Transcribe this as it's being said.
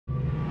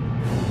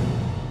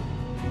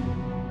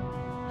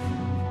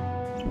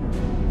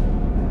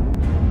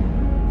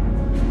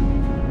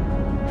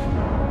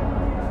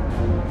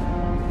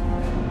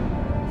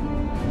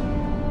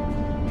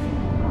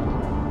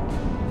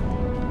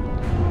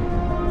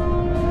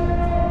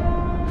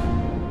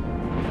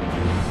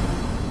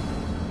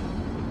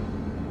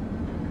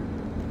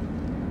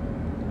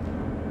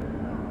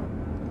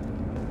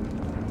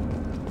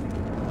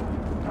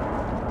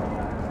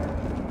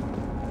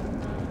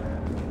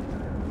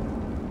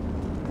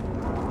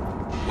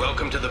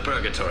Welcome to the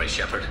Purgatory,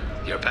 Shepard.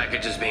 Your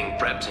package is being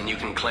prepped and you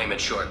can claim it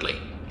shortly.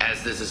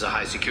 As this is a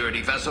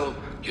high-security vessel,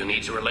 you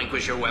need to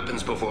relinquish your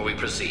weapons before we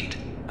proceed.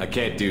 I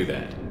can't do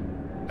that.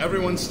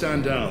 Everyone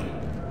stand down.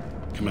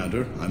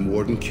 Commander, I'm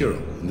Warden Kirill,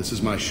 and this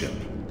is my ship.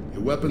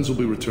 Your weapons will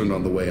be returned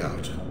on the way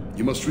out.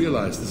 You must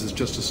realize this is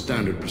just a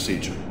standard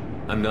procedure.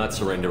 I'm not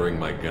surrendering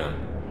my gun.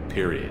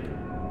 Period.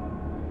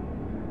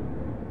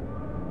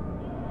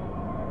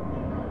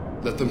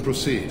 Let them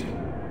proceed.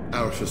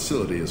 Our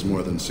facility is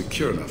more than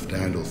secure enough to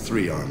handle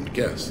 3 armed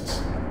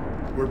guests.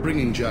 We're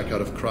bringing Jack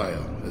out of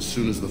cryo. As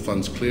soon as the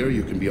funds clear,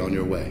 you can be on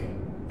your way.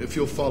 If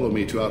you'll follow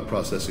me to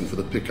out-processing for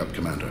the pickup,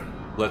 Commander.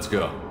 Let's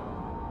go.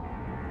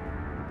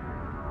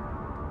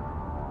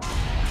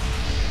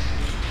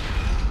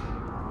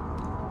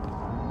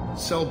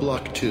 Cell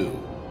Block 2.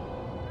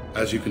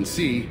 As you can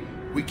see,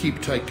 we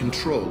keep tight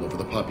control over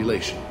the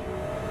population.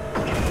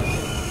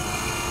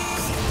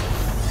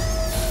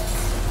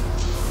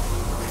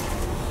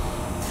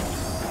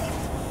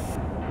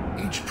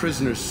 Each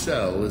prisoner's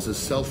cell is a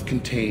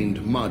self-contained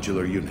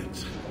modular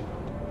unit.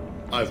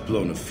 I've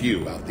blown a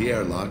few out the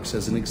airlocks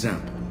as an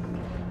example.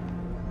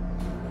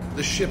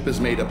 The ship is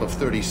made up of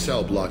 30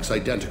 cell blocks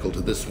identical to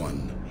this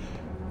one.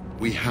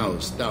 We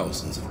house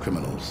thousands of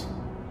criminals.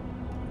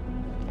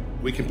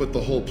 We can put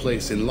the whole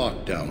place in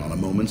lockdown on a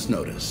moment's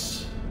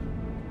notice.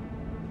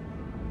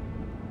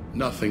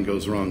 Nothing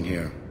goes wrong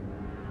here.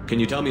 Can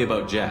you tell me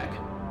about Jack?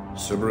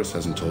 Cerberus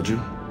hasn't told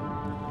you?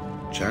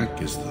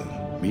 Jack is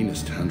the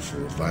meanest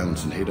handful of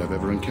violence and hate I've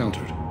ever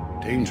encountered.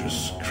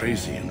 Dangerous,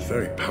 crazy, and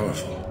very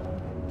powerful.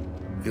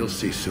 You'll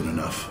see soon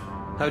enough.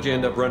 How'd you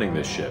end up running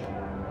this ship?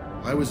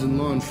 I was in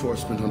law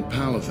enforcement on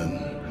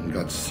Palaven, and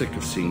got sick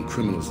of seeing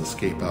criminals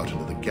escape out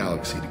into the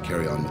galaxy to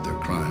carry on with their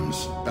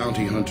crimes.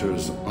 Bounty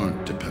hunters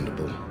aren't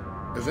dependable.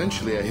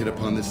 Eventually I hit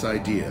upon this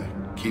idea.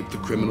 Keep the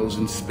criminals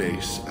in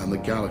space, and the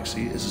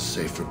galaxy is a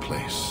safer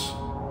place.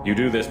 You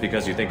do this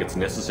because you think it's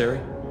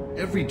necessary?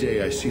 Every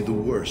day I see the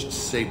worst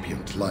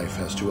sapient life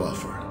has to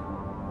offer.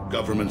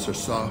 Governments are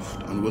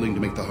soft, unwilling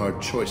to make the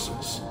hard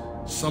choices.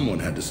 Someone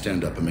had to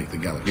stand up and make the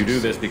galaxy You do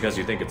safe. this because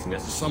you think it's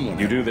necessary?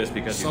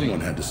 Someone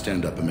had to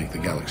stand up and make the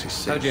galaxy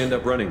safe. How'd you end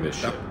up running this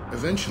ship?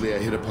 Eventually I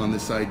hit upon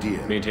this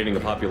idea. Maintaining a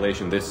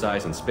population this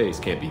size in space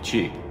can't be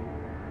cheap.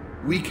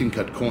 We can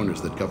cut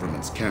corners that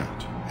governments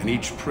can't, and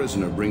each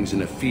prisoner brings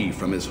in a fee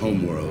from his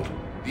home world.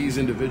 These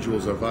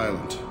individuals are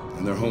violent,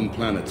 and their home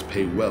planets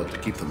pay well to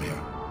keep them here.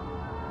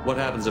 What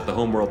happens if the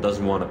homeworld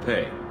doesn't want to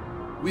pay?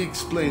 We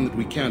explain that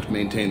we can't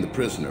maintain the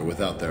prisoner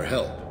without their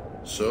help,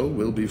 so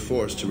we'll be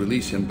forced to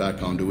release him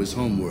back onto his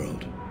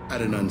homeworld,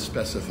 at an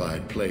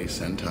unspecified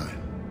place and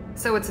time.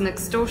 So it's an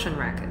extortion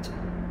racket.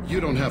 You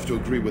don't have to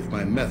agree with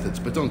my methods,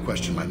 but don't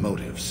question my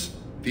motives.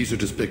 These are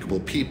despicable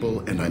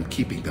people, and I'm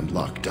keeping them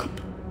locked up.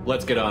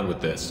 Let's get on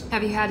with this.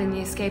 Have you had any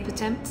escape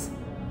attempts?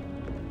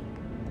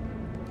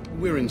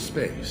 We're in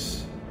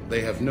space.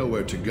 They have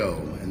nowhere to go,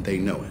 and they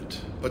know it.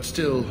 But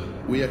still,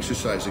 we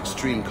exercise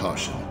extreme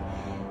caution.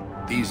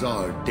 These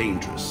are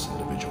dangerous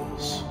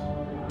individuals.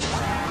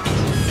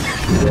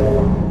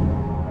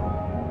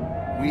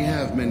 We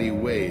have many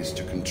ways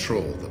to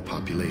control the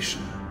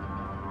population.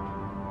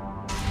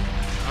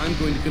 I'm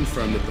going to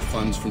confirm that the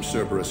funds from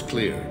Cerberus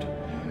cleared.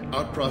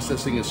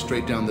 Out-processing is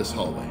straight down this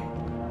hallway.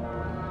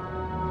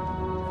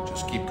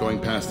 Just keep going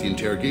past the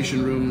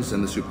interrogation rooms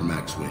and the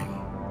Supermax wing.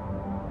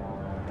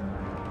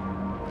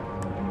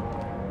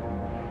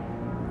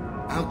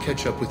 I'll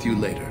catch up with you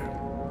later,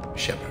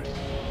 Shepard.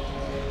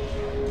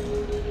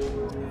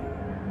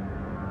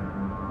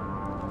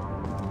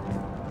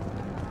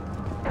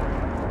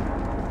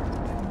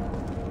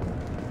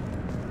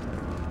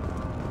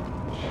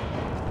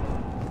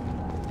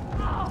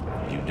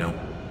 You don't.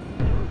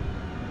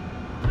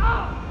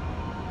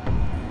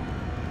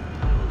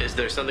 Is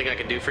there something I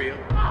can do for you?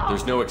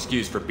 There's no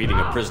excuse for beating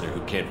a prisoner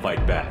who can't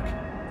fight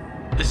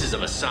back. This is a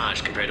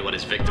massage compared to what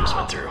his victims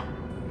went through.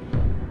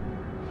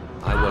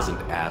 I wasn't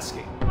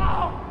asking.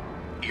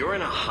 You're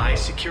in a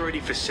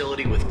high-security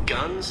facility with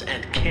guns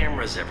and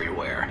cameras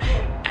everywhere,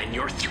 and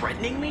you're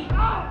threatening me?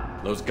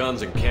 Those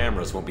guns and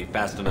cameras won't be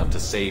fast enough to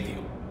save you.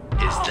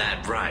 Is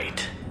that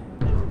right?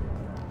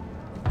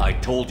 I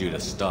told you to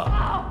stop.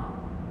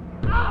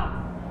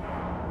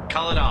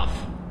 Call it off.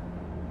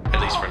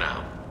 At least for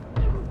now.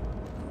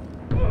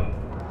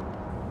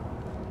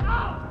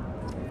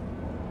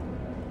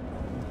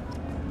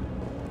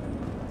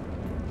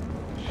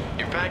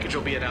 Your package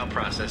will be at out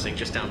processing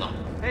just down the...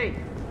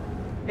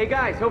 Hey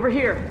guys, over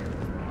here!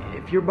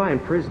 If you're buying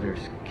prisoners,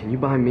 can you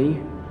buy me?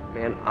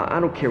 Man, I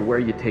don't care where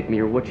you take me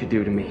or what you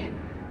do to me.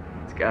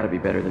 It's gotta be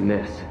better than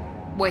this.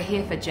 We're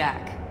here for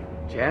Jack.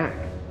 Jack?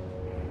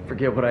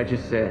 Forget what I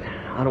just said.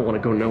 I don't want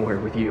to go nowhere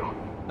with you.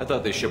 I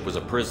thought this ship was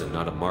a prison,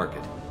 not a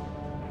market.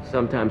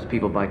 Sometimes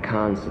people buy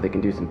cons so they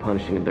can do some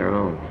punishing of their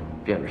own,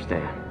 if you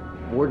understand.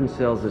 Warden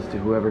sells this to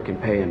whoever can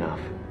pay enough.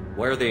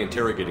 Why are they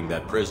interrogating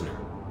that prisoner?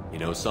 You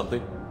know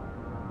something?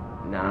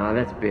 Nah,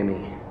 that's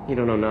Bimmy. He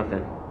don't know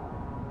nothing.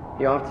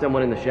 He offed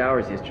someone in the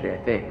showers yesterday,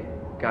 I think.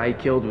 Guy he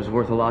killed was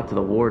worth a lot to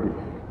the warden.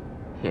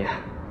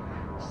 Yeah,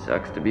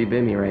 Sucks to be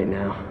Bimmy right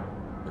now.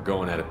 They're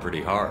going at it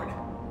pretty hard.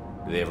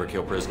 Do they ever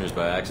kill prisoners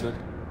by accident?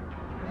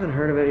 I haven't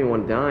heard of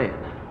anyone dying.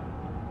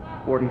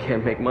 Warden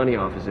can't make money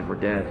off us if we're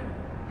dead.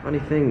 Funny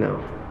thing,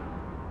 though.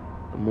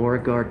 The more a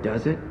guard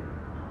does it,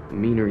 the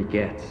meaner he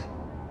gets.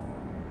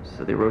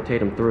 So they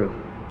rotate him through.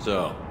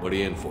 So, what are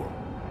you in for?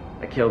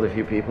 I killed a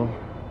few people.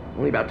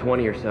 Only about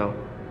 20 or so.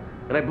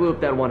 And I blew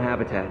up that one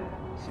habitat.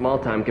 Small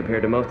time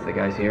compared to most of the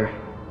guys here.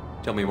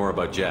 Tell me more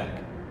about Jack.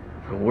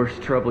 The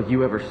worst trouble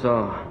you ever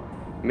saw.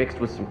 Mixed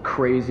with some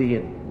crazy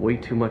and way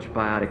too much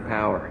biotic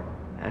power.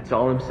 That's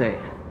all I'm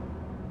saying.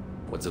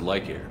 What's it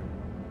like here?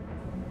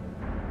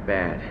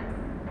 Bad.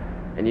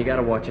 And you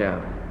gotta watch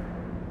out.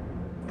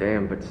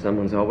 Damn, but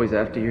someone's always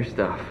after your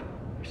stuff.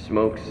 Your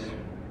smokes,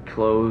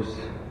 clothes,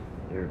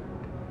 your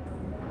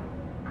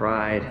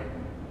pride.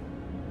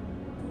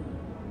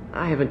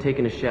 I haven't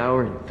taken a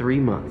shower in 3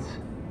 months.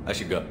 I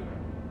should go.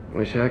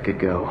 Wish I could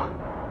go.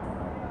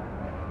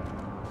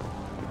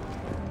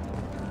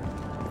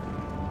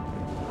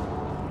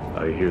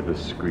 I hear the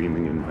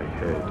screaming in my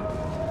head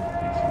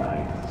these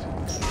nights.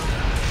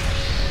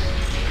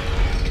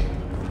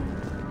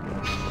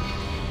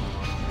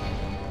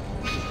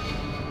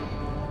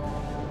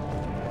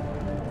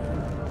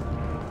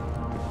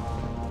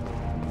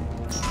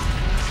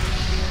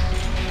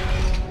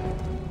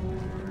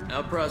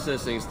 Now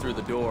processing's through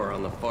the door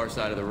on the far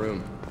side of the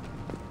room.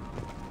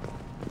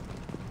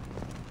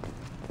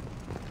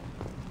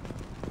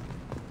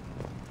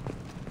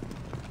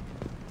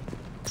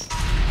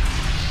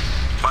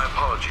 My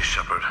apologies,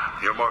 Shepard.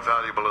 You're more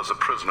valuable as a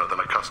prisoner than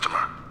a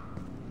customer.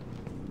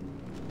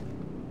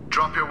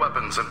 Drop your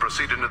weapons and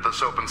proceed into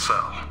this open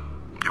cell.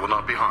 You will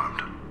not be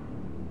harmed.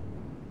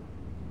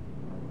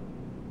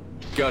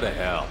 Go to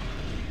hell.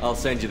 I'll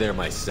send you there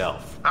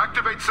myself.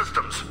 Activate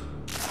systems.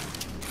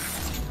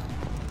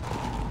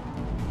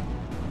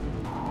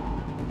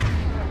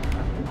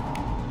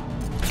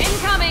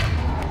 Incoming!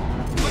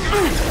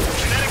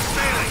 Kinetic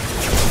sailing.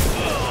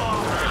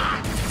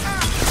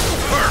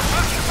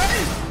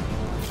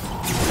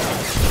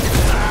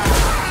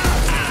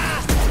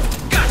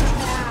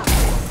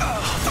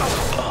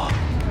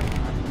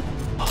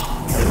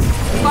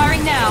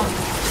 Firing now.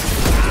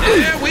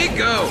 There we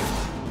go!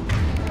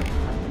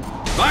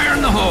 Fire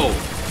in the hole!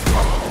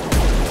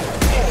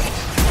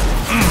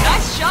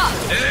 Nice shot.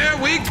 There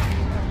we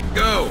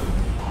go!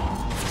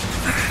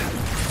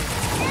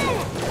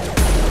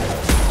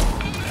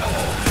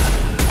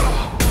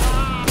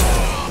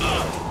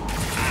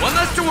 One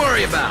less to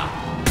worry about!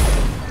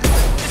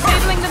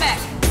 Disabling the mech.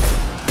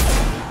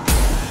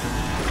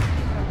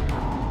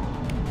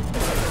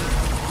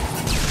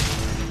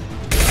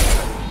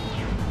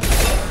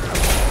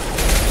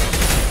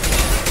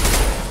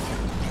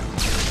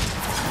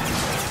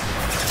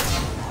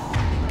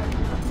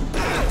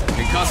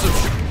 Concussive.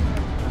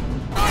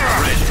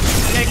 Ready.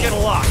 Naked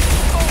lock.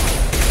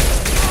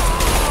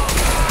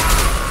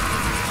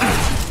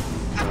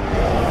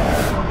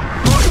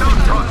 Lockdown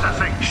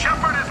processing.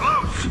 Shepard is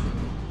loose.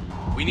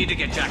 We need to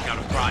get Jack out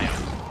of cryo.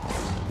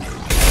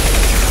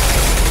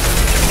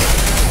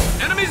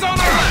 Enemies on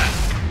our left!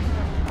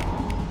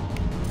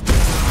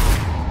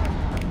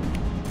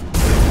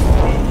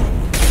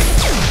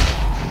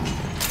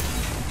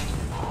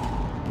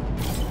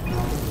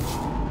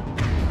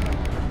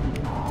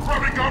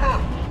 Grabbing cover.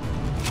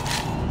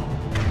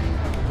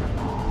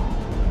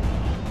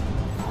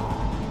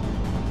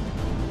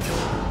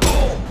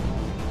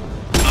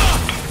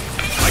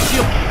 My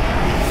shield!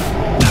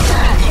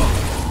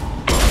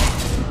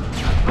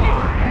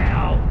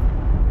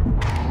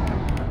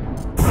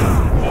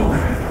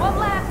 One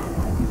left.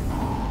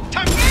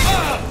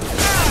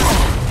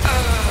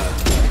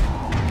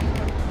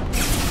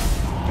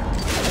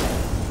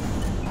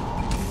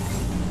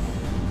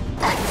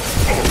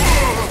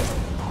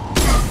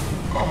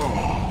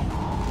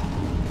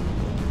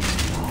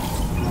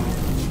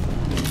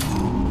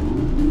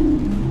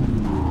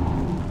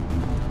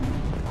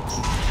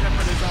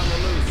 Shepard is on the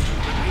loose.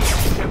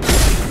 Shepard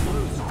is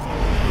loose.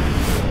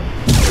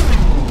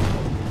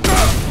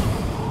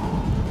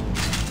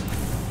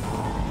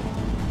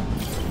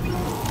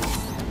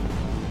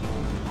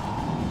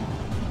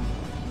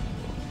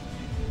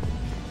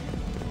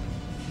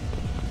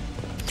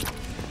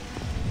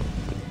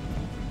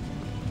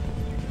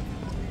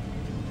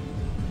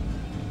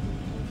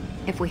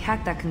 If we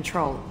hack that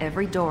control,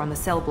 every door on the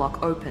cell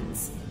block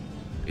opens.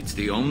 It's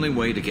the only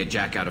way to get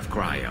Jack out of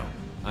cryo.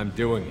 I'm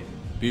doing it.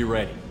 Be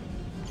ready.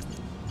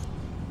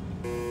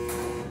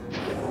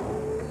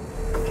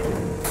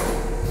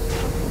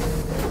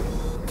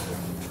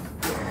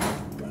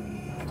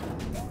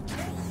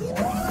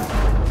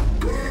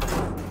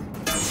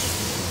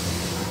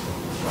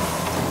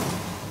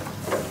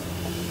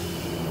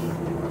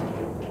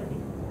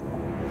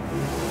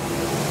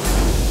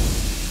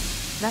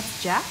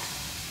 That's Jack?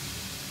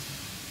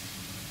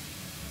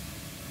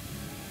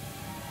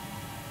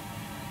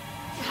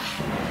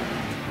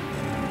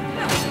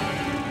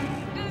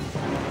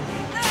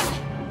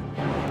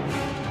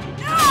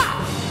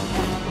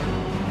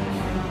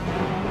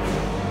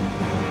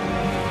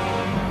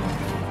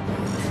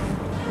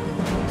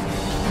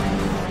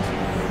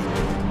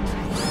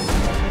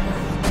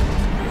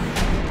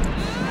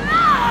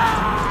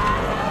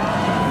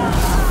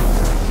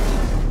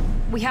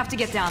 have to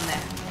get down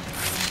there.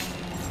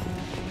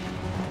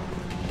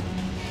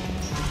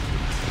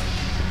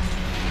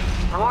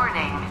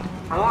 Warning.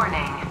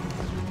 Warning.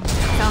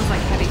 Sounds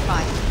like heavy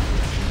fighting.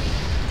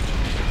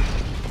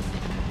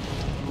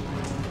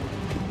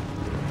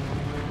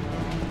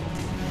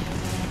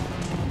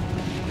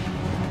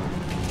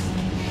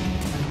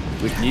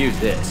 We can use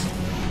this.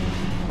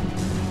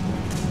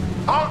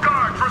 All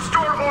guards,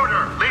 restore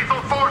order!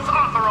 Lethal force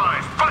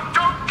authorized, but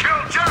don't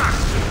kill Jack!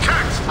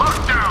 Tex,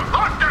 lockdown!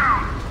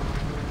 Lockdown!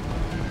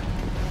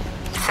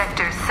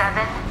 Sectors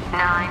 7,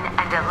 9,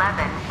 and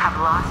 11 have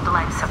lost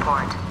life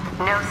support.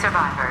 No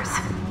survivors.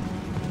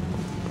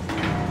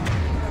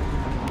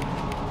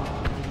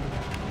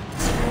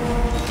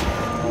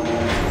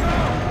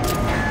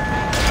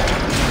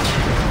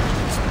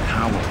 It's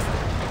powerful.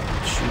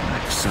 She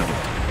lacks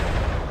subtlety.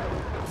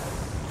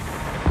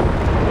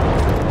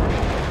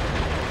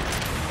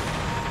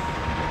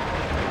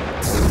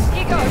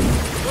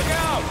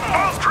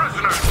 All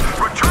prisoners,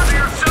 return to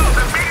your cells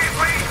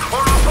immediately,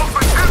 or I'll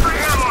open every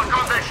airlock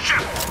on this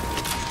ship!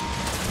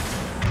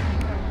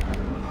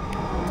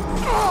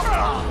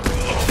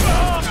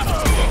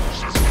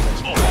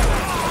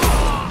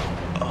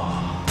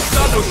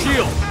 Not no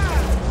shield!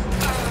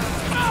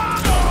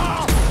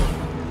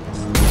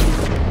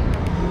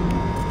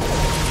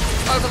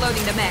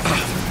 Overloading the mech.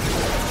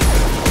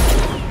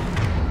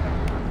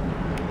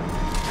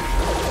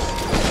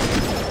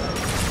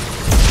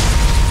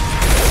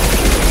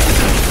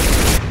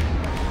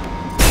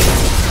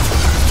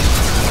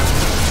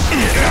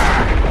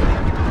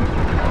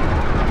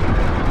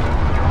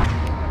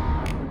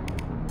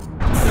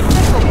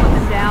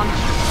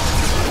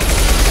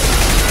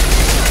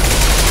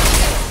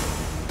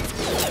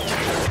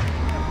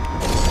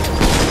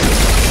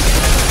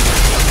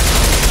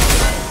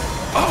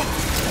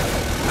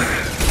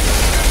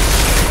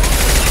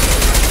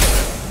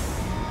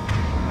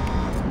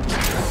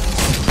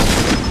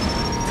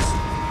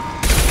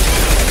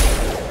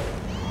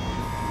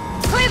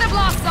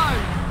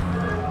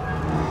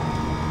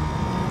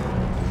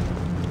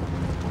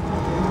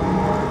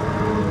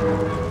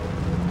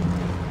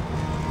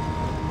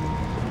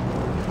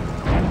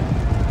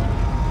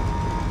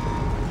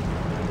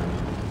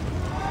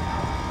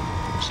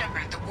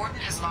 Shepard, the Warden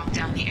has locked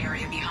down the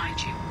area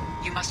behind you.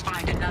 You must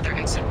find another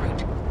exit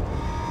route.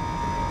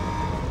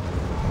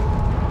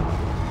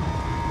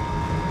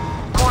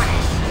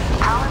 Warning.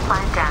 Power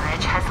plant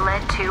damage has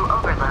led to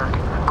overload.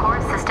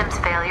 Core systems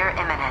failure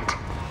imminent.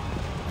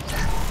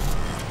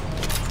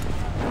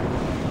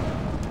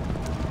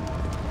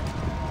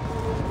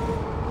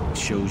 It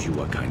shows you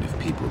what kind of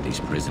people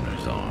these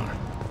prisoners are.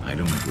 I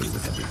don't agree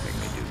with everything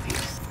they do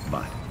here,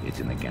 but it's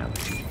in the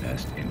galaxy's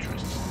best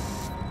interests.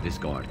 This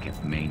guard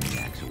kept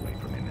maniacs away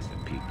from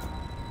innocent people.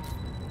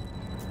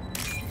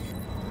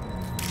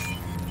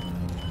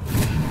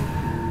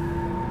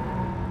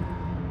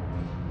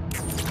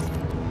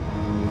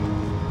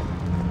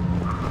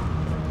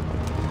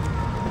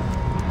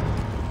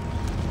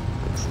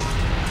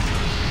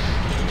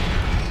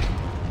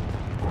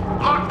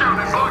 Lockdown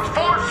in blocks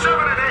 4,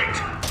 7, and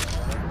 8!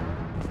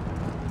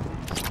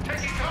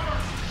 Taking cover!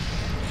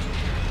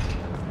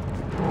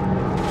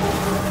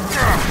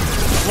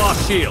 Block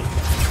shield.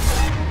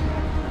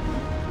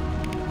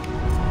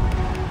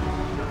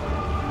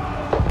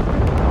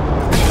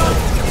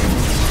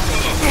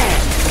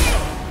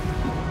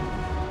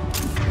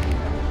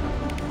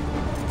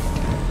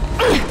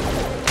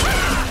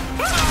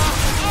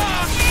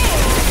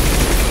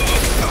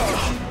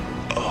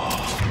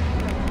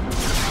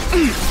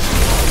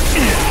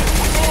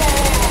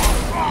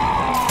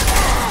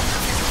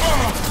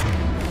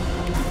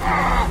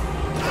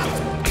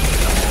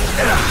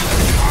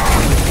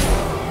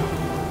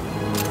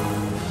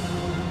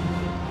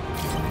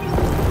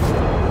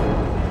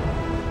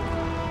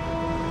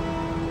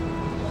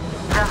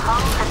 The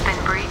hull has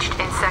been breached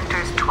in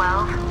sectors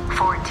 12,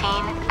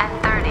 14, and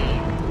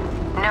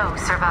 30. No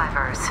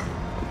survivors.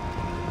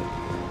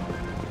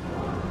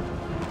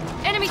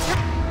 Enemy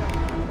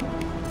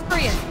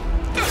Turian.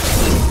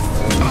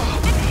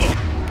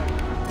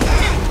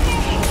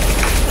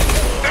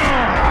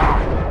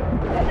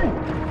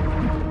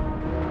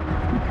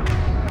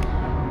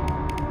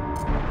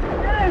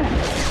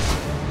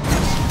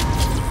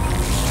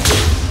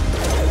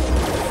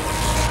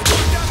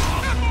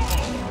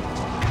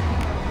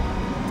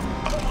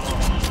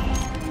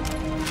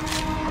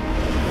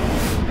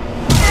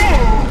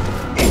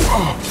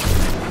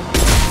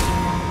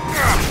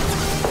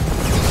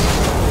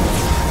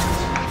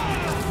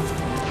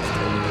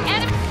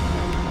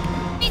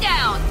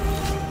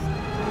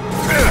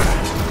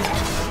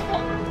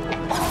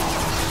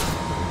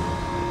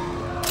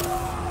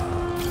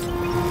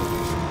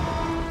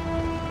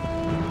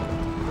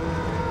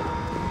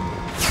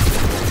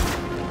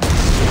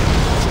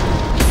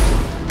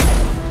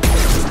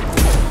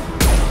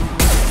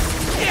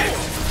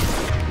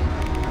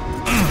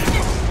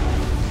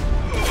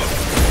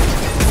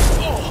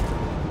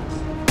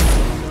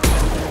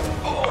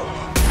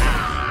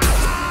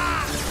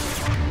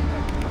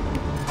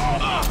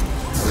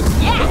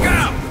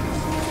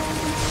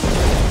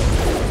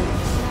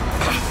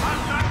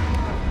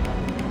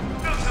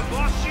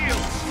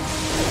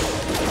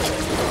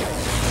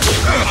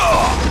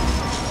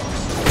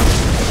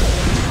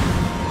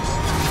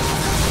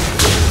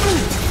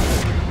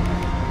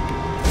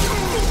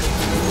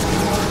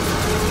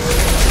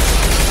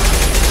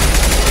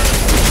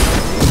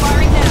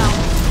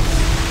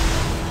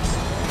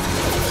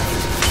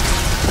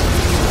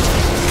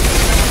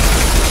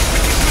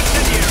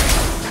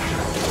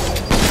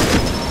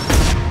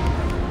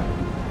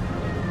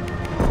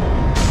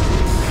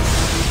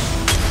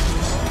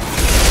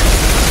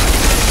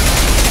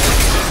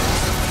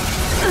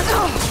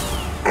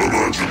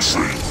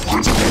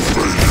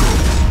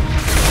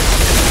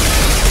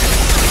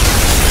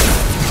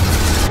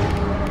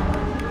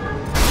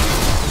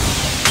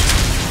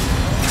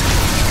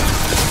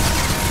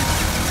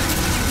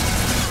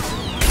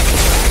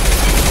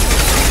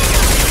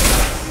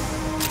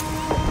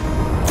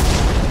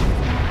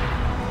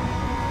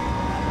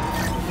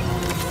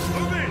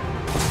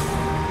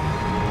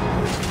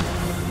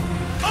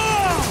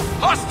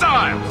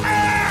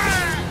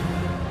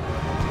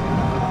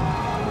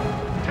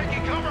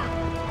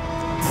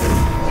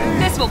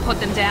 will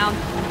put them down.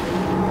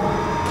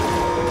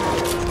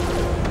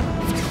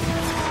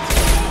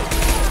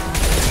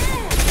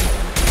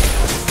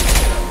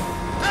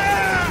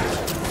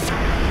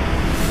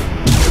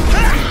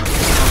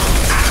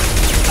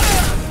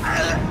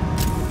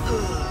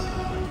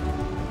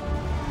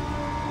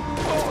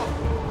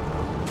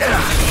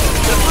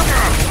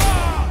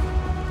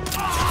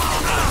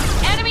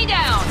 Enemy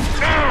down!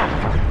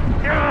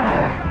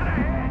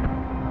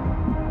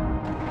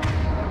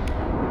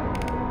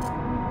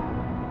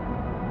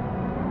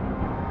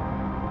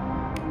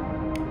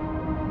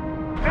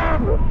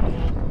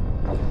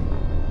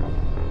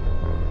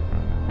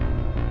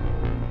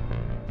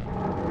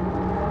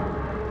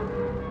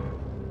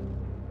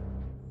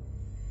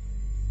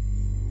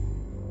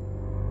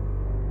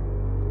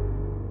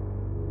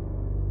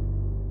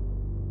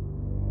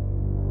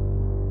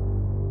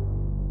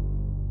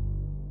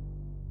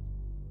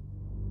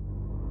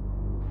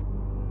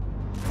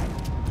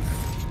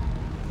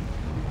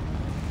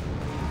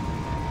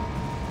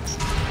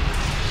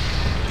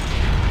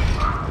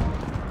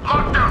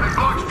 Lockdown in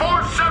blocks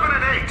 4, 7,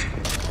 and 8.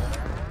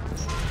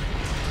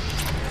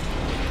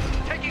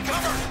 Taking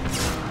cover.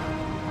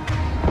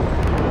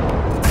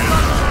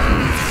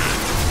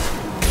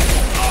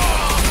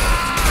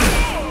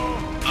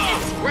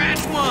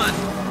 Scratch one!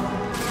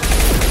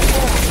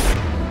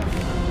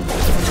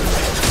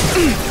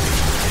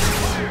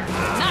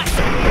 Nice.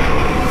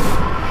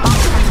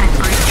 Officers have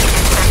breached in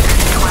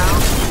sectors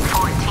 12,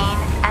 14,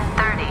 and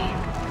 30.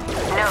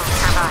 No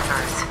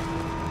survivors.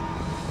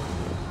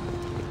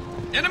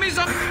 Enemies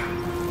up!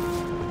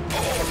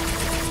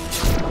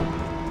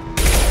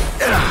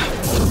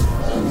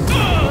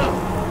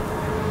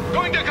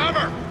 Going to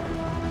cover.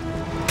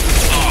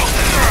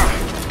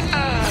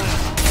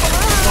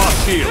 Lost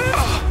shield.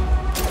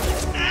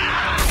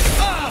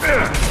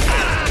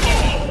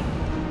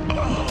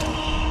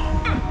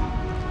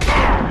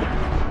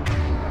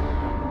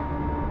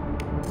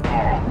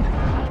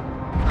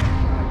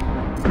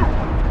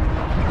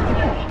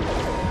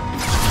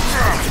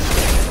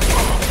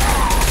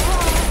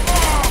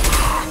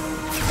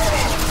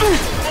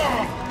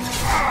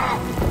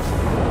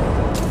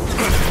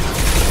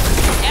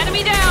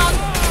 Enemy down!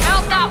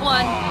 Out that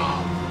one!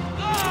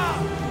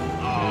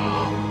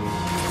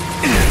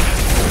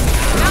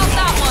 Out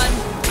that one!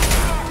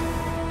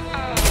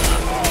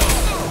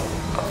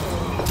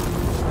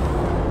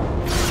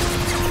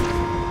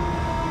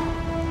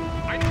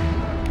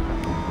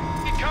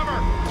 Need cover.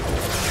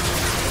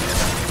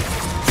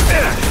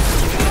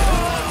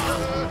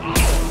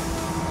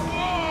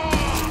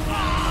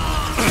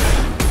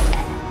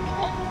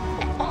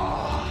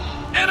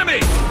 Enemy!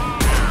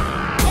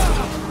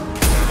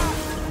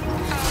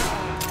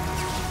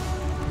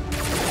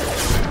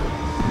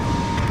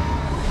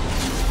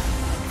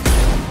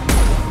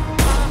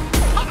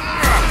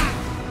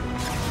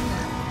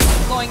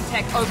 Going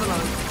tech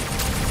overload.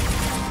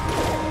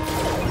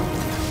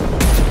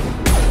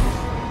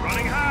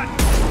 Running hot.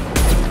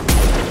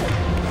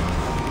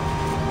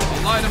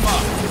 Light him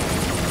up.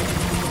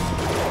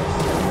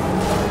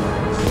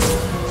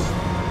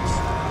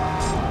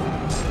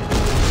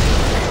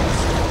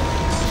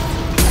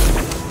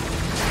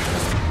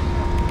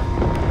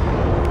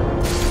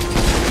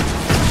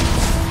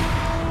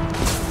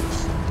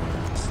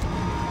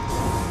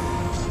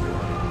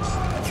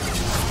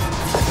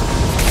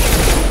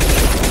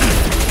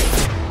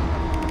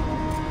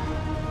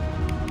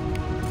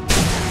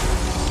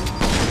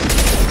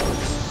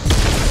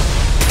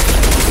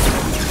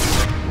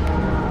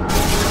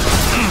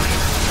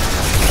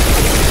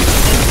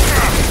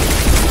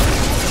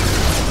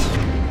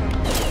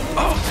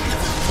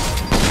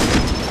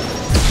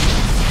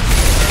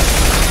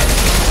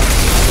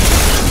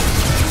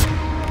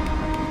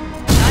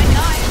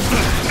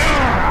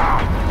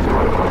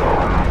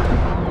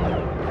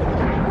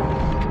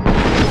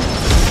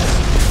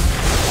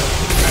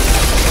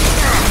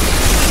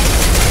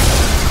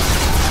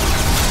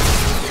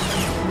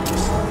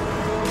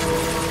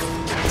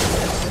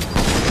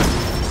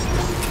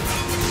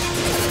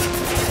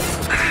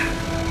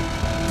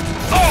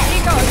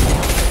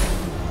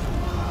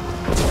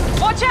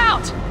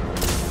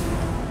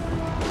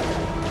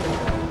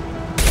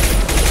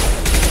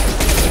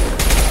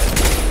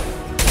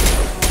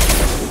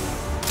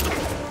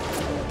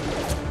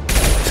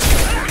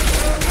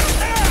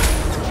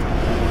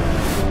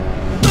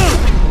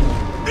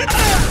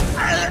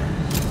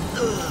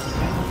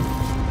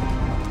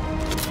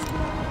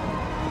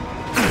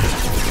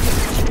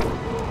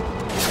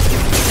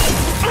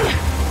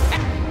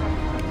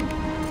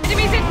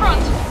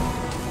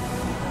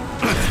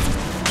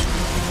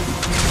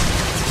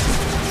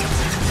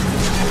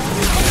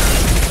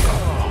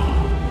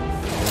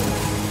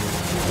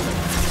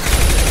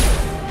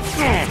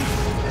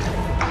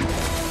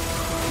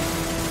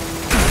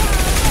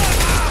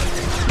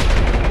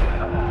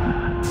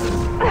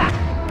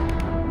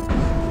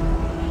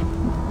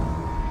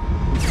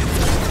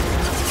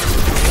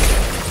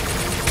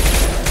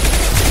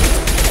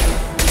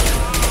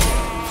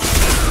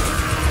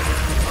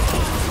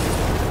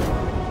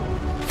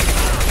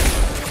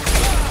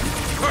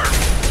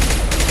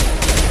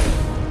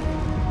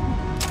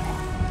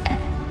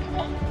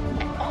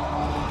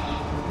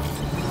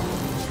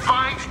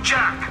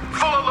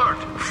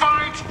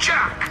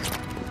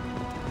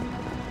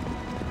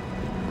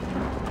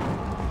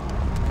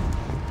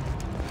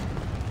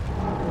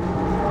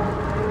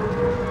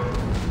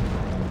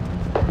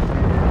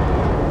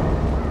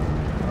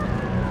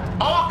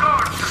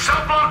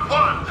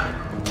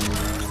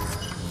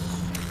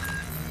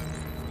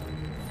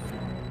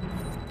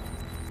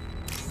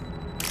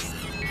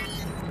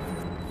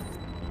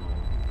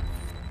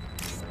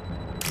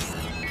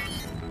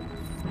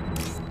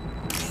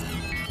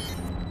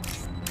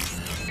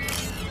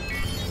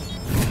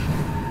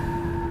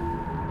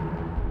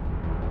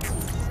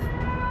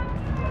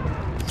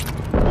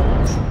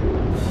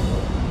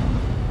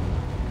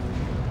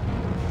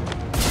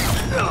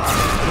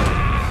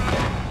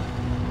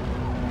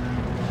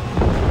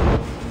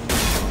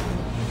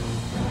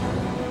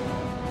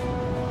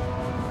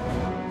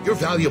 You're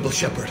valuable,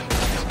 Shepard.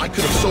 I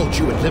could have sold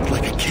you and lived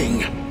like a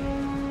king.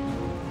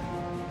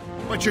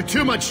 But you're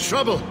too much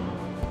trouble.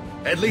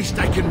 At least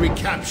I can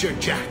recapture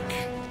Jack.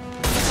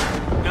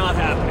 Not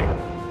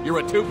happening. You're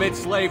a two-bit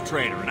slave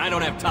trader, and I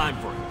don't have time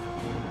for it.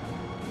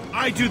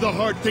 I do the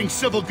hard things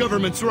civil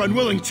governments are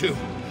unwilling to.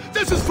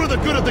 This is for the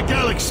good of the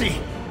galaxy.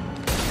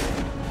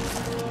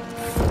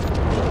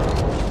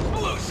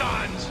 Blue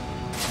Suns!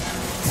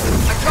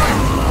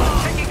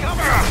 Taking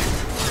cover!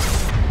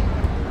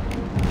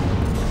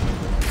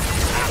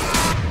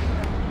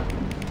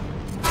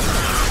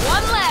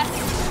 One left!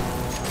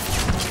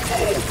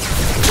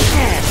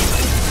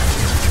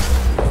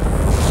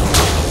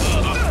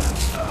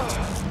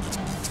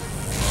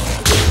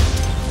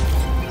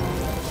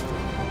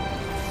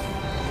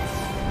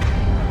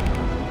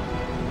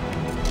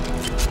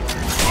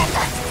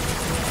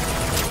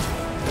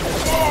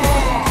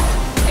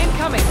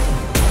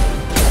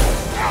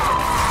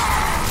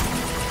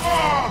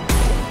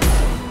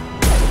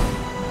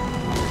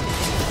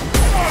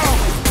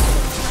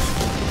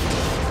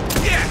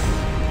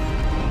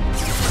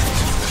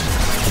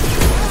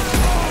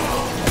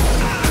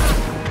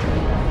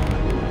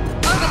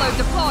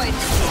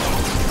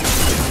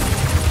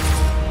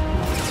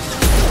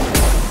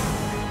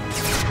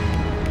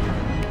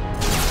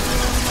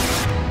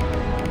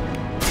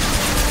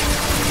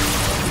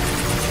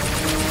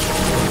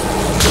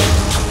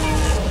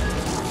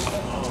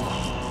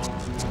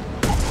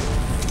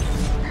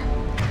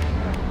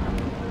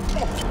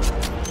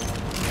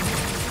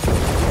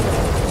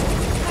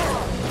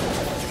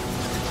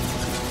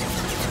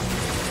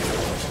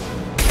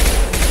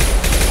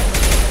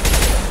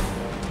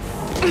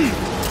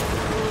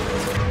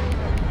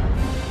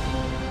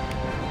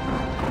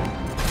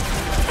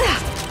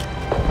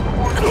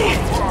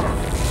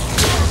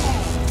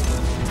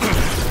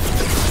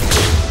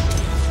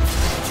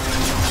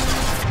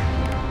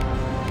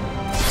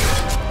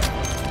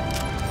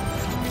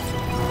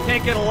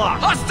 Can't get a lock.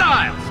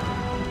 Hostiles!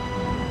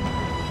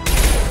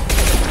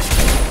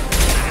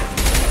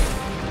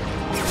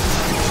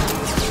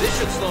 This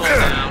should slow him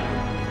down.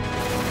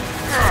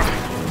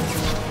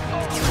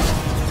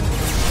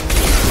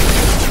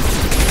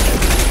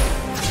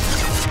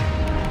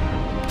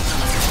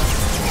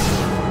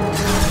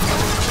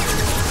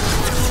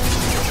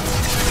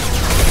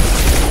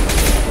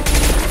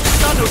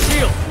 Got no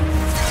shield.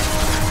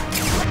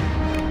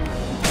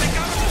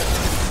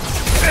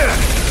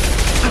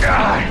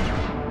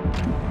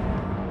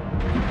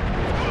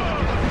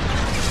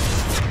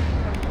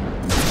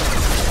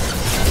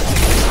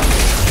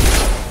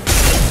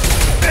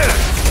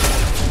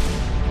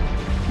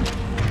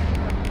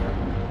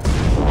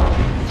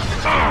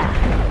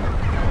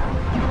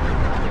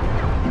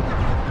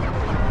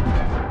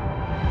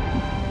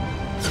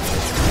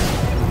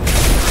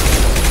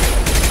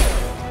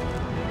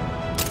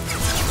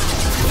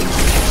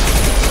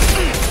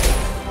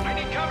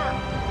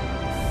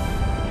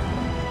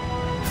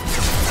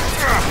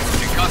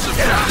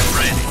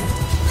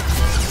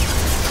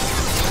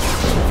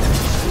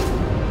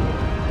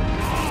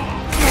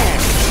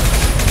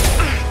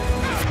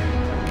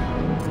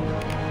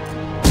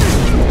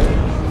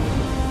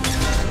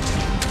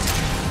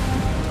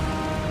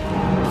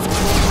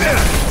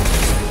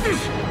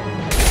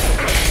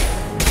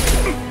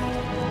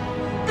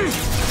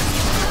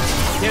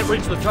 Can't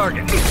reach the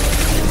target.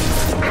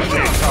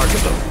 Can't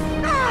target them.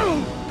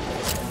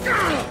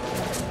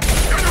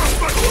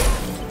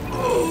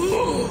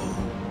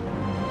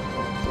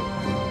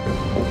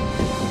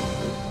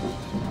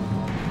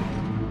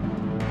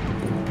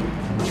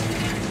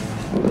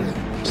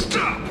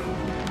 Stop!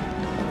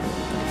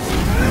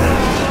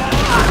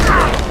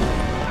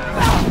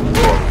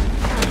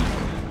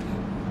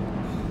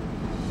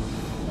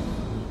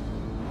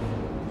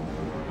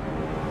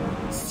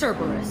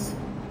 Cerberus.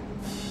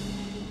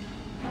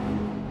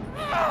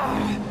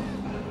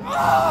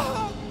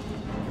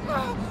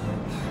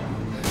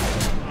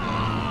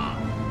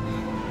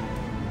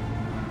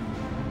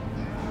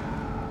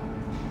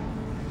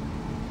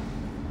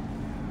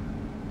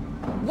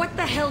 What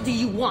the hell do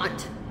you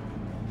want?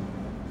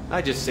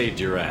 I just saved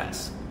your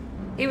ass.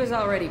 He was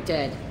already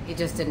dead. He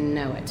just didn't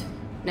know it.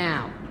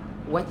 Now,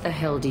 what the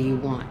hell do you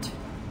want?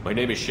 My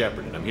name is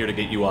Shepard, and I'm here to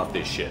get you off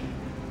this ship.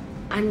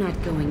 I'm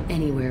not going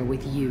anywhere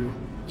with you.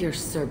 You're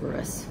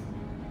Cerberus.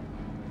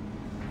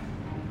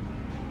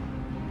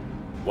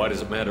 Why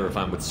does it matter if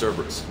I'm with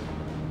Cerberus?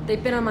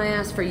 They've been on my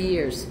ass for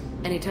years.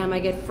 Anytime I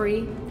get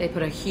free, they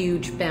put a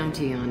huge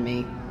bounty on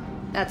me.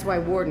 That's why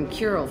Warden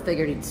Curel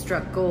figured he'd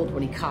struck gold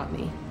when he caught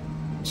me.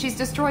 She's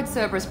destroyed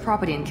Cerberus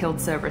property and killed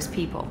Cerberus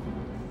people.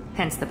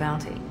 Hence the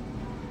bounty.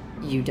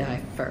 You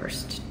die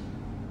first.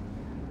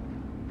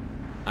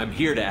 I'm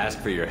here to ask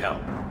for your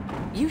help.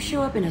 You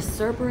show up in a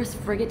Cerberus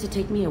frigate to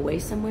take me away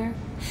somewhere?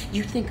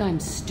 You think I'm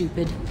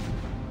stupid?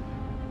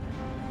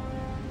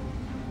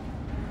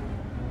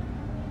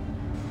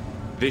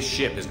 This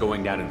ship is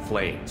going down in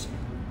flames.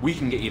 We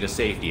can get you to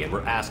safety, and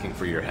we're asking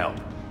for your help.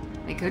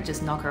 We could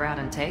just knock her out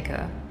and take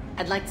her.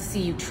 I'd like to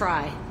see you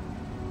try.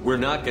 We're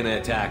not gonna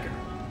attack her.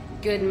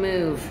 Good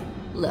move.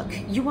 Look,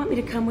 you want me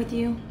to come with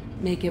you?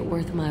 Make it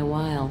worth my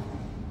while.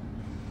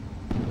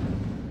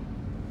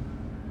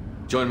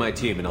 Join my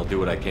team and I'll do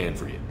what I can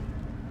for you.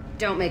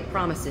 Don't make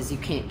promises you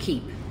can't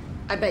keep.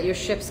 I bet your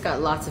ship's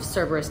got lots of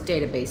Cerberus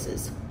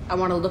databases. I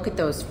want to look at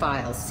those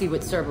files, see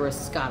what Cerberus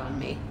has got on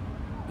me.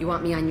 You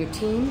want me on your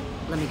team?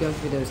 Let me go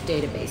through those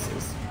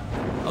databases.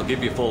 I'll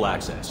give you full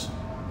access.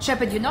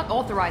 Shepard, you're not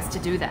authorized to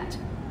do that.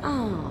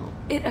 Oh,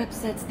 it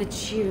upsets the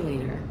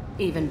cheerleader.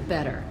 Even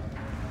better.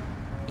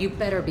 You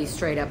better be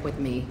straight up with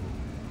me.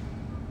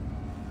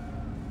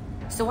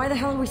 So why the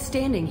hell are we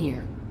standing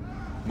here?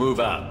 Move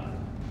out.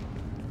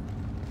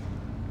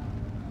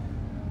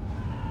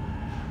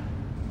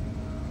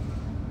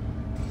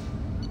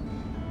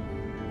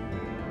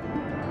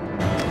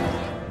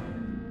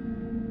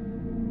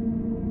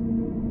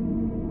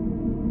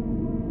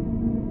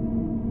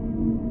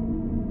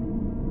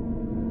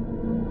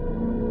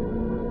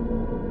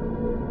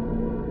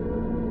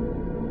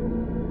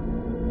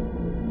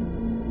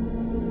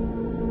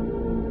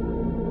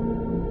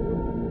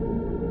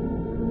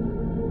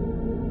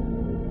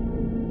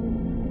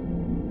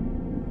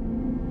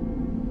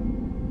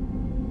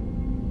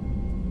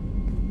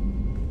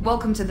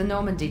 Welcome to the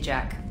Normandy,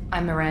 Jack.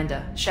 I'm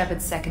Miranda,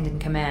 Shepard's second in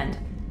command.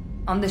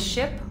 On this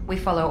ship, we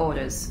follow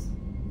orders.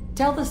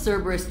 Tell the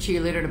Cerberus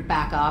cheerleader to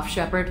back off,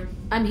 Shepard.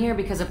 I'm here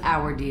because of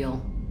our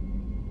deal.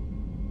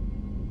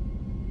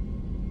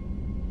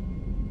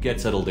 Get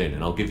settled in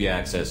and I'll give you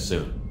access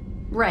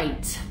soon.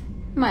 Right.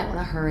 Might want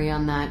to hurry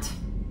on that.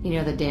 You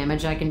know the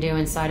damage I can do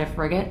inside a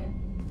frigate?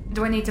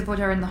 Do I need to put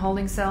her in the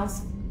holding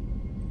cells?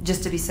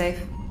 Just to be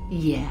safe?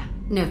 Yeah.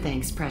 No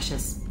thanks,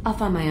 precious. I'll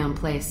find my own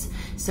place,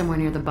 somewhere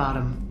near the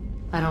bottom.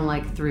 I don't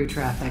like through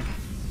traffic.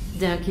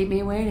 Don't keep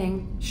me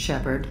waiting,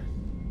 Shepard.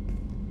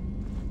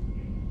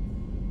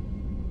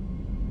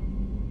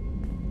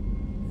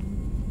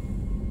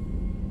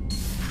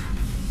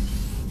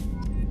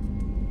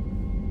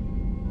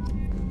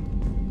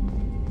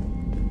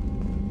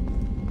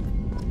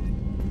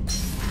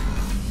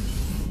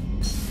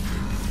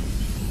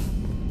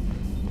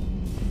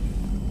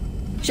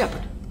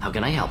 Shepard, how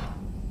can I help?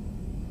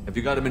 Have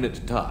you got a minute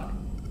to talk?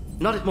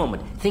 Not at the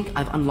moment. Think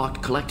I've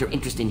unlocked collector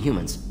interest in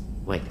humans.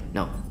 Wait,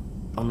 no.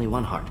 Only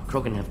one heart.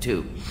 Crow can have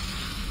two.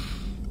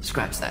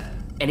 Scratch that.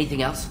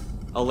 Anything else?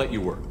 I'll let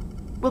you work.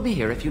 We'll be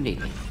here if you need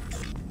me.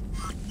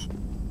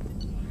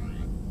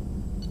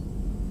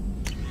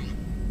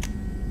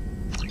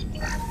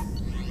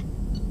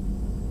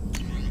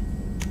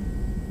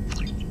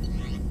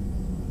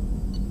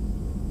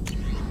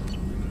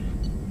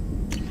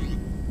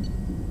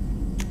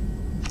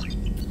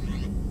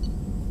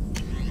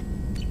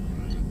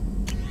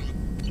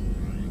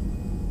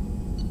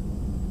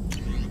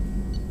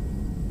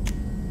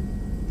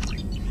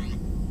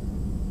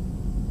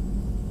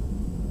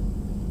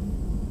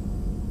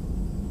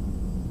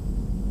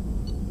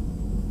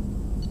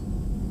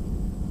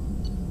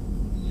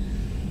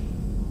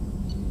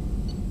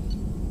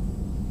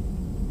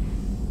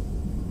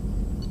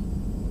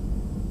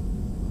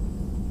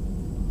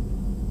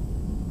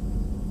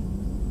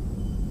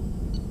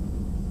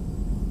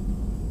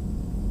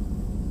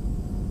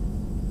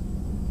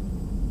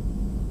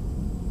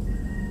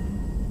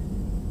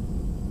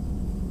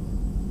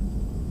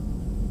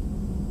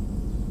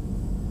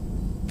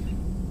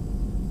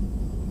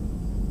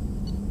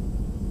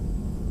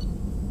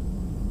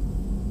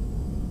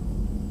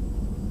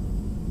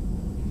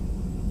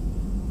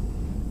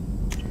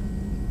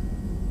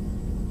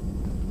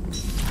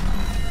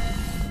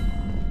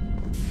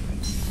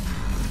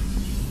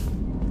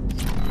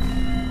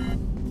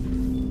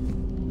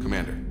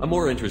 I'm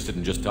more interested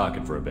in just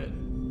talking for a bit.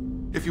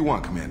 If you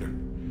want, Commander.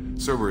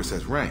 Cerberus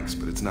has ranks,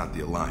 but it's not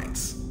the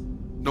Alliance.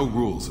 No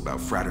rules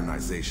about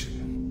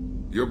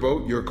fraternization. Your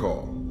boat, your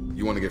call.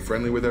 You want to get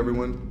friendly with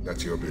everyone?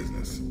 That's your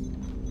business.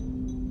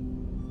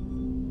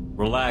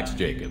 Relax,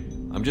 Jacob.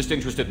 I'm just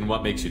interested in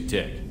what makes you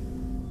tick.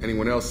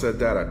 Anyone else said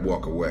that, I'd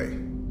walk away.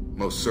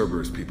 Most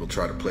Cerberus people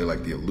try to play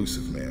like the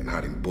elusive man,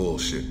 hiding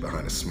bullshit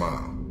behind a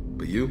smile.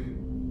 But you?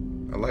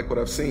 I like what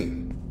I've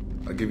seen.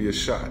 I'll give you a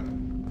shot.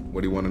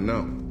 What do you want to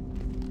know?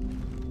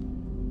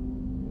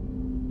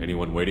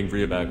 Anyone waiting for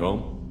you back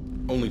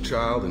home? Only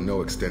child and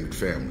no extended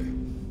family.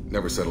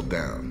 Never settled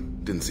down.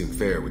 Didn't seem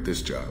fair with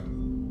this job.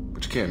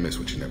 But you can't miss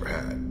what you never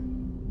had.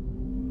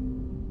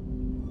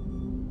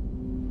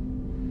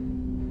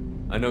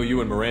 I know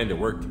you and Miranda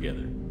worked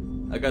together.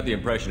 I got the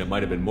impression it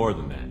might have been more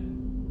than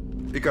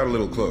that. It got a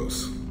little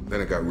close.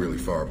 Then it got really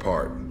far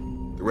apart.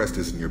 The rest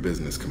isn't your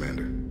business,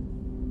 Commander.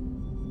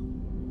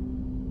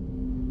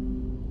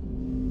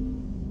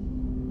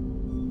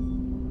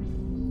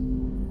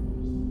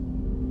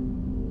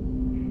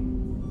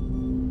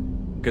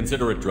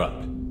 Consider it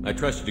dropped. I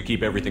trust you to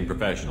keep everything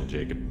professional,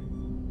 Jacob.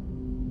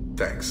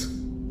 Thanks.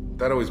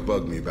 That always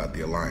bugged me about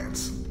the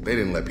Alliance. They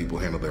didn't let people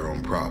handle their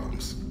own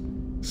problems.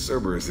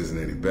 Cerberus isn't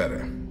any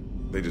better.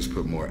 They just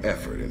put more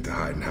effort into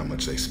hiding how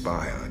much they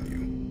spy on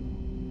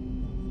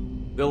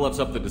you. They'll have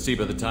something to see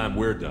by the time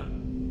we're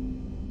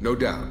done. No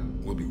doubt.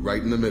 We'll be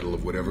right in the middle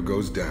of whatever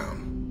goes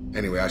down.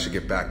 Anyway, I should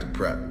get back to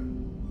prep.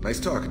 Nice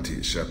talking to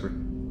you, Shepard.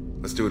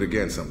 Let's do it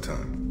again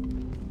sometime.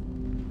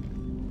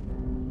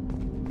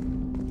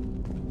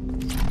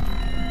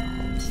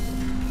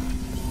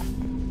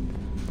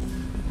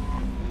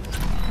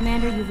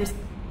 Commander,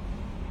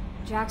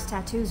 Jack's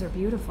tattoos are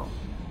beautiful.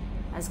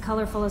 As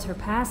colorful as her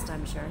past,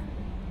 I'm sure.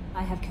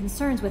 I have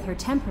concerns with her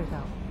temper,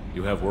 though.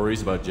 You have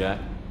worries about Jack?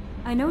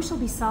 I know she'll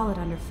be solid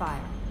under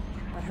fire,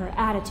 but her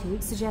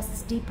attitude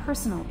suggests deep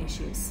personal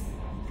issues.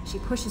 She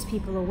pushes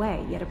people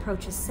away, yet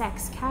approaches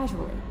sex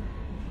casually.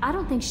 I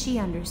don't think she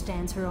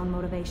understands her own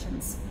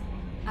motivations.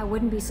 I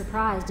wouldn't be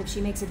surprised if she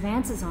makes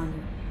advances on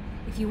you.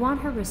 If you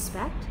want her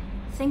respect,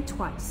 think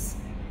twice.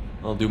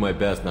 I'll do my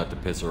best not to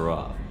piss her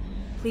off.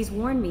 Please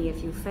warn me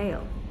if you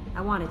fail.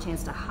 I want a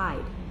chance to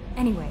hide.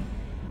 Anyway,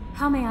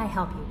 how may I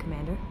help you,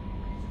 Commander?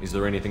 Is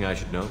there anything I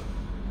should know?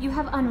 You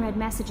have unread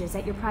messages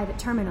at your private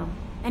terminal.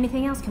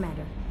 Anything else,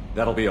 Commander?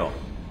 That'll be all.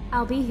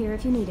 I'll be here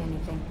if you need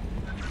anything.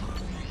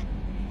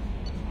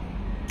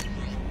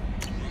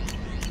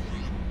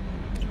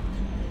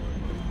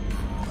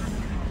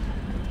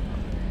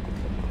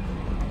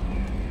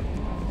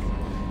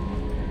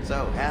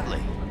 So, Hadley,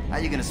 how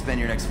you gonna spend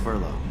your next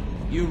furlough?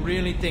 You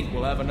really think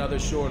we'll have another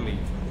shore leave?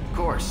 Of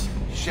course.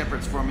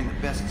 Shepard's forming the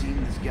best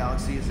team this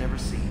galaxy has ever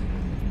seen.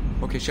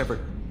 Okay, Shepard,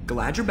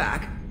 glad you're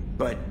back,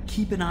 but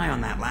keep an eye on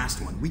that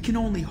last one. We can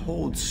only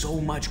hold so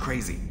much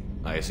crazy.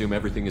 I assume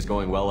everything is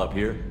going well up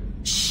here?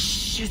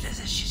 Shh.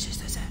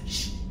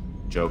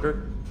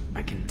 Joker?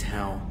 I can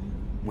tell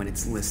when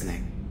it's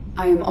listening.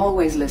 I am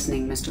always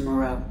listening, Mr.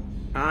 Moreau.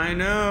 I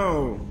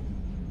know.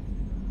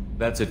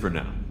 That's it for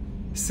now.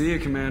 See you,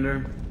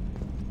 Commander.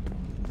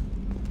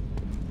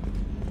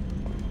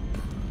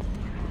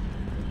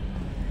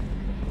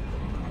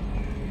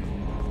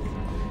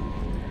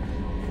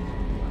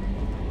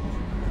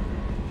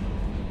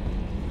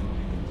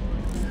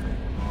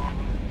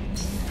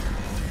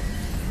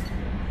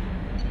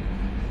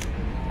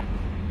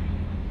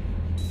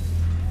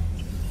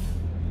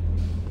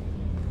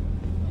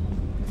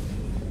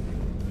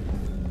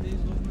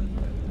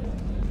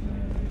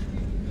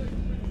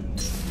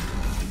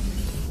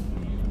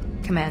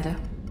 Commander,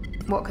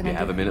 what can I do? You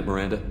have a minute,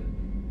 Miranda?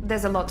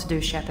 There's a lot to do,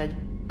 Shepard.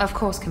 Of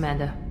course,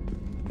 Commander.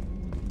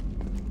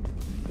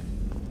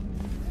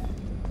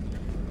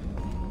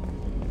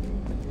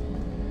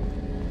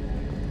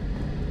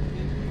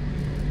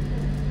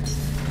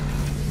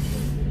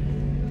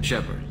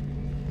 Shepard,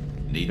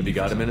 Have you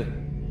got a minute?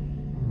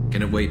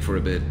 Can it wait for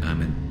a bit?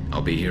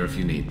 I'll be here if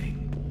you need me.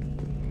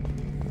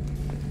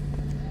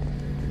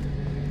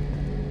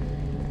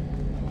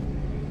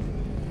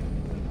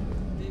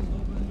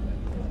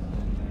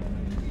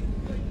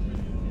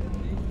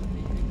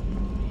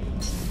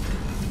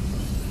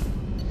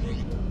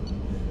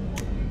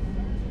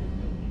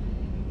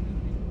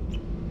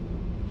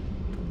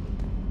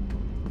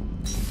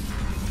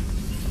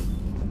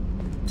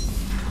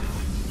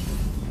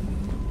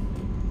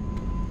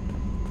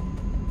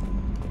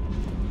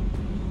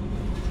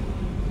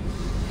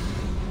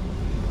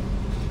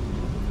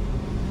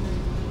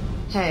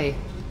 Hey.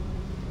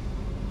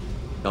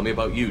 Tell me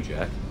about you,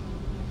 Jack.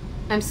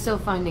 I'm still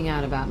finding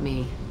out about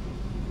me.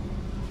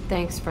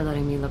 Thanks for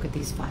letting me look at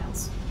these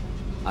files.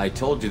 I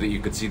told you that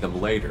you could see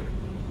them later.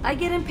 I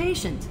get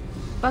impatient.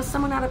 Bust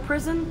someone out of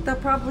prison, they'll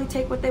probably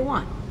take what they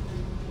want.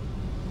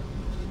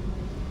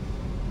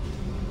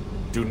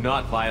 Do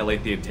not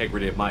violate the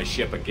integrity of my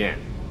ship again.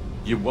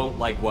 You won't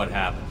like what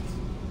happens.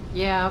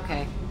 Yeah,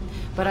 okay.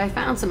 But I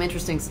found some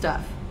interesting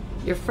stuff.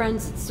 Your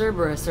friends at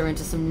Cerberus are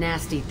into some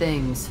nasty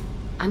things.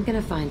 I'm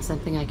gonna find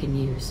something I can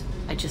use.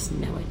 I just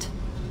know it.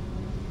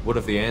 What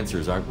if the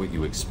answers aren't what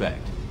you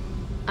expect?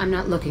 I'm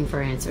not looking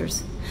for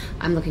answers.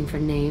 I'm looking for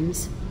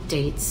names,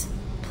 dates,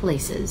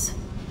 places.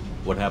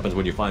 What happens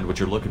when you find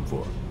what you're looking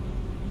for?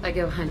 I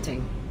go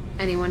hunting.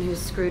 Anyone who's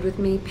screwed with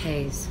me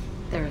pays.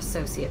 Their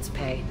associates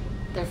pay.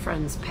 Their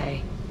friends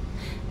pay.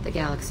 The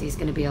galaxy's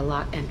gonna be a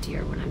lot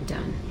emptier when I'm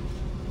done.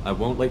 I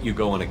won't let you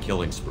go on a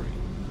killing spree.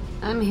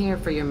 I'm here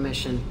for your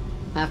mission.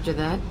 After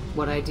that,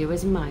 what I do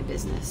is my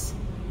business.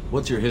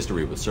 What's your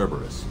history with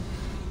Cerberus?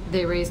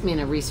 They raised me in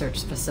a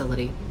research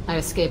facility. I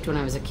escaped when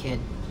I was a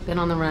kid. Been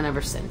on the run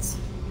ever since.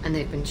 And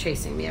they've been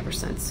chasing me ever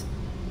since.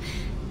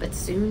 But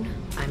soon,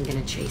 I'm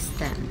gonna chase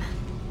them.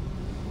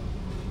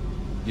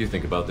 You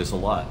think about this a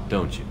lot,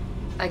 don't you?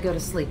 I go to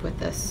sleep with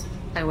this.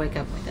 I wake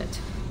up with it.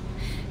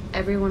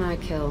 Everyone I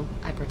kill,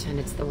 I pretend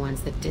it's the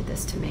ones that did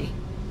this to me.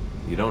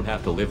 You don't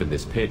have to live in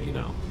this pit, you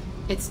know.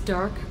 It's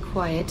dark,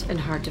 quiet, and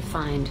hard to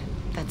find.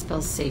 That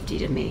spells safety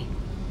to me.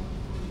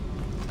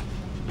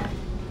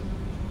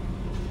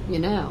 You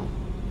know,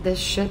 this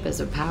ship is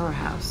a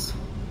powerhouse.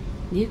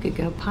 You could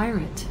go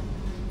pirate.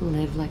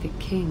 Live like a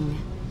king.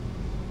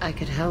 I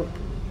could help.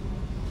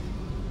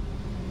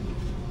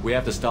 We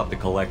have to stop the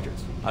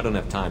collectors. I don't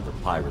have time for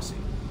piracy.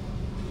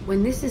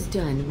 When this is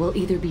done, we'll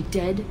either be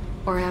dead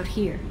or out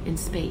here in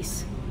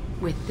space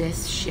with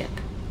this ship.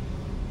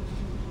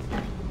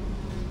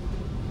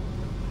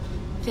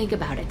 Think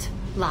about it.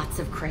 Lots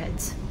of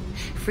creds.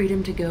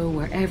 Freedom to go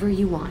wherever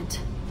you want.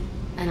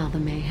 And all the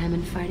mayhem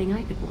and fighting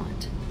I could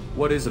want.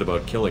 What is it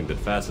about killing that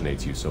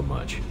fascinates you so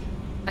much?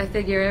 I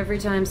figure every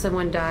time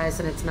someone dies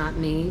and it's not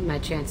me, my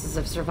chances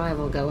of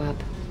survival go up.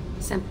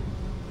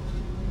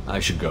 I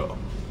should go.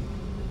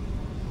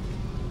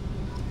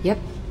 Yep.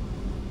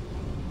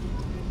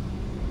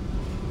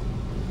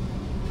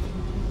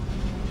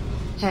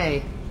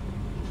 Hey.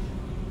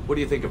 What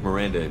do you think of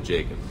Miranda and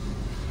Jacob?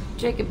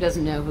 Jacob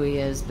doesn't know who he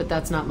is, but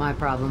that's not my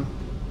problem.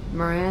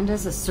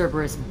 Miranda's a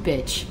Cerberus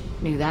bitch.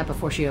 Knew that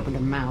before she opened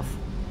her mouth.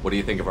 What do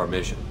you think of our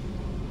mission?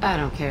 I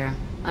don't care.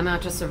 I'm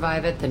out to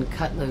survive it, then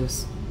cut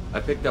loose. I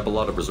picked up a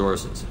lot of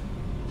resources.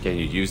 Can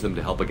you use them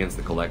to help against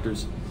the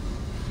Collectors?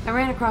 I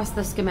ran across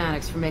the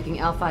schematics for making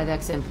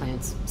L5X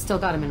implants. Still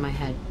got them in my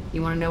head.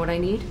 You want to know what I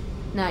need?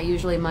 Not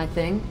usually my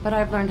thing, but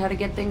I've learned how to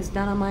get things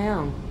done on my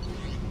own.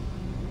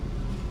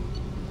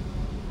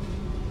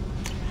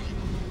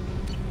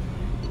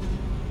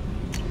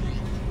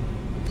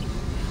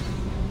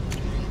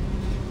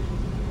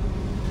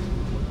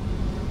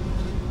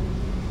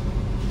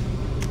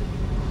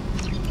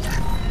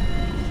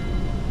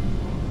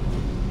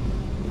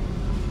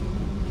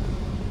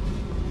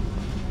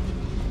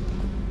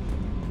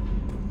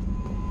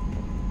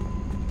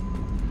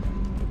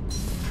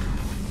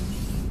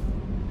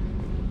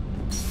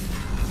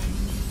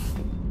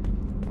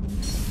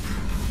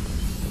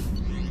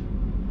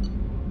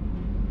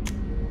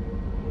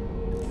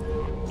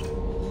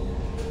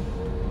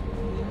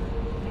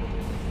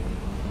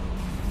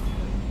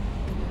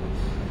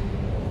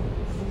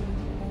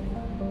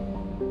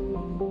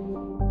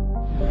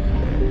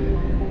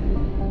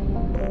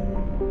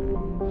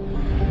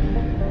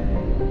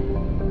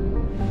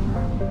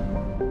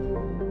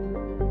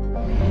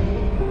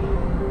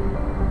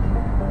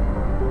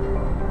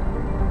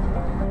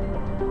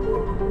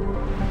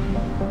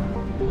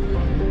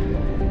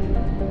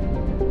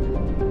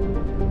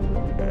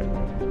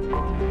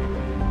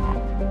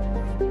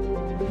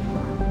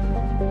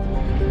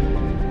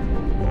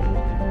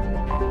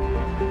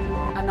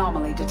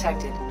 Anomaly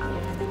detected.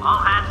 All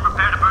hands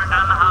prepare to burn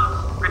down the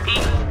house.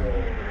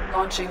 Repeat.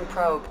 Launching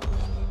probe.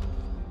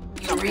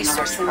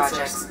 Research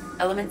projects.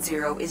 Element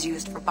 0 is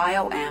used for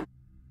bioamp.